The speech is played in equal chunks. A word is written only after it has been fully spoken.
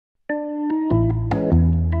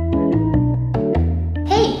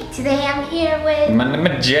Today I'm here with... My name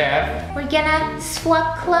is Jeff. We're gonna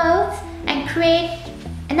swap clothes and create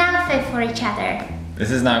an outfit for each other.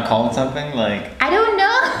 This is now called something like... I don't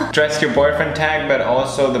know. Dress your boyfriend tag, but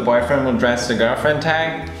also the boyfriend will dress the girlfriend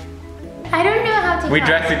tag. I don't know how to We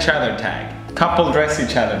dress each other tag. Couple dress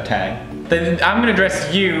each other tag. Then I'm gonna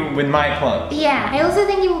dress you with my clothes. Yeah, I also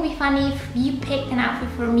think it would be funny if you picked an outfit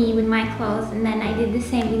for me with my clothes and then I did the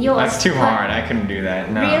same with yours. That's too hard, I couldn't do that.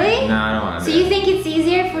 No. Really? No, I don't want to do So you think it's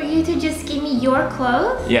easier for you to just give me your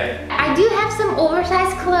clothes? Yeah. I do have some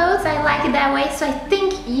oversized clothes, I like it that way, so I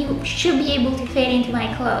think you should be able to fit into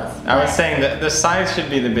my clothes. I was saying that the size should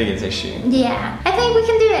be the biggest issue. Yeah, I think we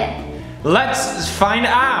can do it. Let's find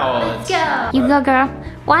out. Let's go. You go, girl.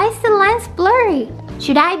 Why is the lens blurry?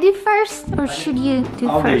 Should I do first or should you do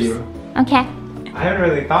I'll first? do you. Okay. I haven't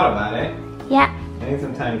really thought about it. Yeah. I need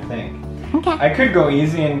some time to think. Okay. I could go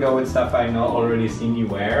easy and go with stuff I know already seen you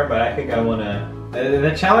wear, but I think I wanna...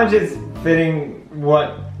 the challenge is fitting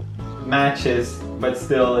what matches, but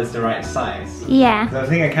still is the right size. Yeah. So I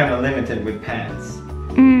think I'm kind of limited with pants.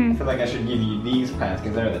 I feel like I should give you these pants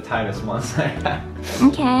because they're the tightest ones I have.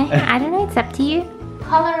 Okay. I don't know. It's up to you.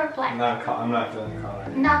 Color or black? I'm not feeling color.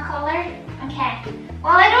 Not color? Okay.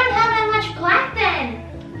 Well, I don't have that much black then.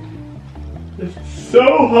 It's so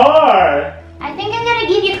hard! I think I'm gonna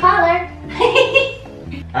give you color.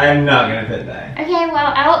 I'm not gonna fit that. Okay,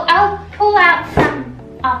 well, I'll pull out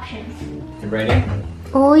some options. You ready?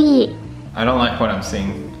 Oh yeah. I don't like what I'm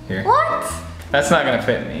seeing here. What? That's not gonna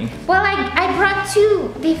fit me. Well, I brought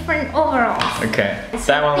two different overalls. Okay,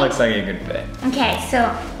 that one looks like a good fit. Okay, so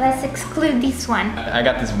let's exclude this one. I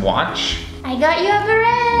got this watch. I got you a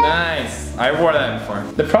beret. Nice. I wore that before.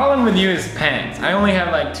 The problem with you is pants. I only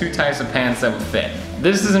have like 2 types of pants that would fit.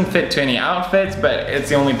 This doesn't fit to any outfits, but it's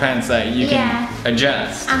the only pants that you can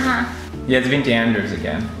adjust. Uh-huh. Yeah, it's Vinty Anders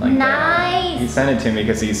again. Like Nice. He sent it to me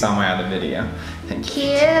because he saw my other video. Thank you.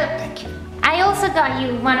 Cute. Thank you. I also got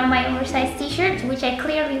you one of my oversized t-shirts, which I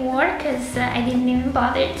clearly wore because I didn't even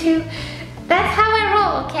bother to. That's how I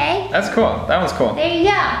roll, okay? That's cool. That was cool. There you go.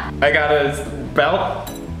 I got a belt.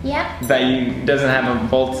 Yep. That doesn't have a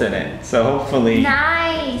bolts in it, so hopefully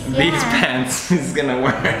nice. these pants is gonna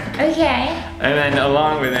work. Okay. And then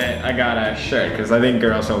along with it, I got a shirt because I think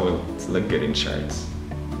girls will look good in shirts.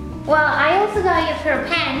 Well, I also got you a pair of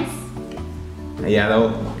pants. Yeah,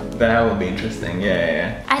 that will be interesting.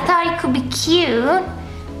 Yeah. I thought it could be cute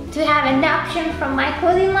to have an option from my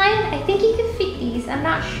clothing line. I think you can fit these. I'm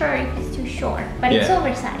not sure if it's too short, but it's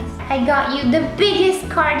oversized. I got you the biggest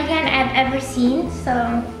cardigan I've ever seen,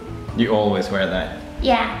 so... You always wear that.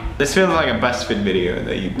 Yeah. This feels like a BuzzFeed video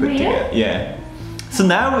that you put together. Yeah. So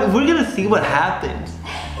now we're gonna see what happens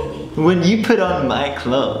when you put on my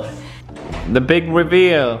clothes. The big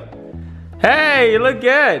reveal. Hey, you look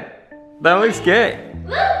good. That looks good.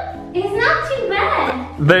 Look, it's not too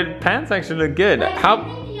bad. The pants actually look good. Like, How? I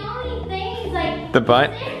think the only thing is like... The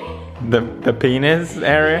butt? The penis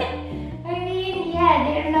area? I mean, yeah,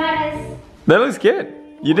 they're not as... That looks good.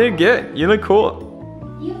 You did good. You look cool.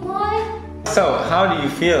 You want? So, how do you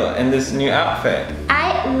feel in this new outfit?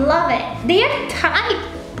 I love it. They're tight,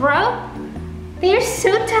 bro. They're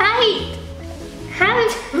so tight.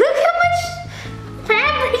 Look how much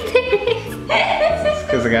fabric there is.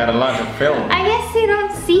 Because I got a lot of film. I guess you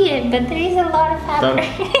don't see it, but there is a lot of fabric.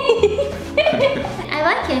 I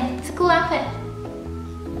like it. It's a cool outfit.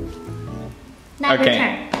 Now your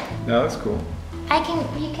turn. No, that's cool.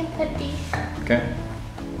 You can put these. Okay.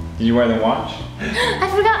 Did you wear the watch? I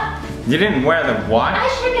forgot. You didn't wear the watch? I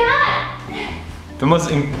forgot. The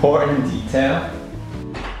most important detail?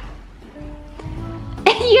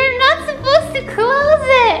 You're not supposed to close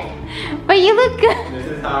it. But you look good. This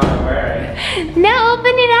is how I wear it. Now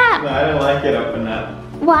open it up. No, I don't like it open up.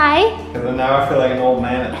 Why? Because now I feel like an old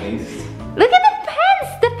man at least. Look at the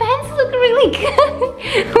pants. The pants look really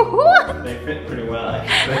good. What? They fit pretty well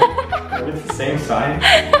actually. They're the same size.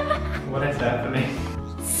 What is happening?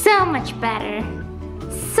 So much better.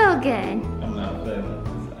 So good. I'm not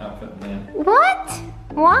feeling this outfit, man. What?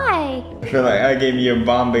 Why? I feel like I gave you a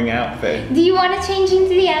bombing outfit. Do you want to change into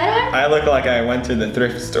the other one? I look like I went to the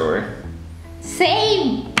thrift store.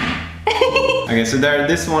 Same. Okay, so there's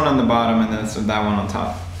this one on the bottom and then that one on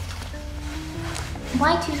top.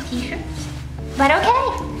 Why 2 t-shirts? But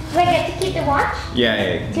okay. Do I get to keep the watch?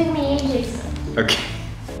 Yeah. Took me ages. Okay.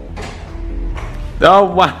 Oh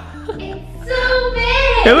wow. It's so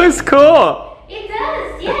big. It looks cool. It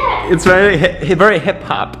does, yeah. It's very hip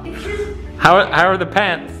hop. It's just, How are the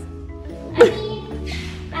pants? I mean,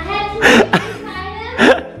 I had to kind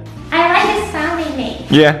of. I like the sound they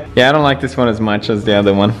make. Yeah, I don't like this one as much as the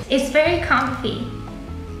other one. It's very comfy.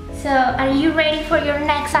 So, are you ready for your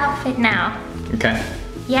next outfit now? Okay.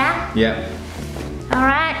 Yeah? Yeah.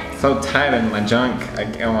 Alright. So tight in my junk.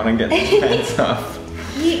 I want to get these pants off.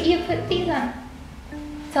 You put these on.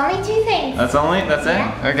 It's only 2 things. That's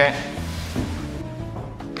Yeah. it? Okay.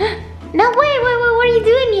 No, wait, what are you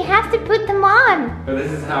doing? You have to put them on. But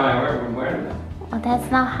this is how I wear them. Well,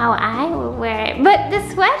 that's not how I would wear it. But the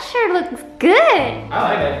sweatshirt looks good. I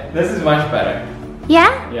like it. This is much better.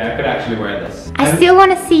 Yeah? Yeah, I could actually wear this. I still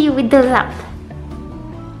want to see you with those up.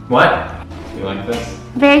 What? You like this?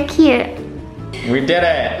 Very cute. We did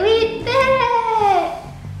it! We did it!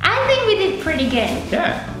 I think we did pretty good.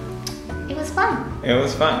 Yeah. It was fun. It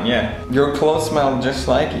was fun, yeah. Your clothes smell just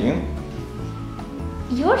like you.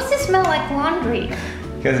 Yours just smell like laundry.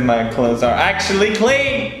 Because my clothes are actually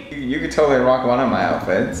clean! You could totally rock one of my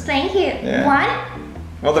outfits. Thank you. Yeah. One?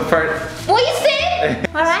 Well, the first... What you said?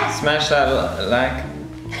 Alright. Smash that like.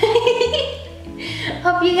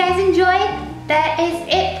 Hope you guys enjoyed. That is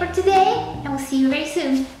it for today. And we'll see you very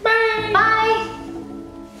soon. Bye! Bye!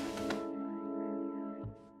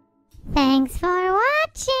 Thanks for watching.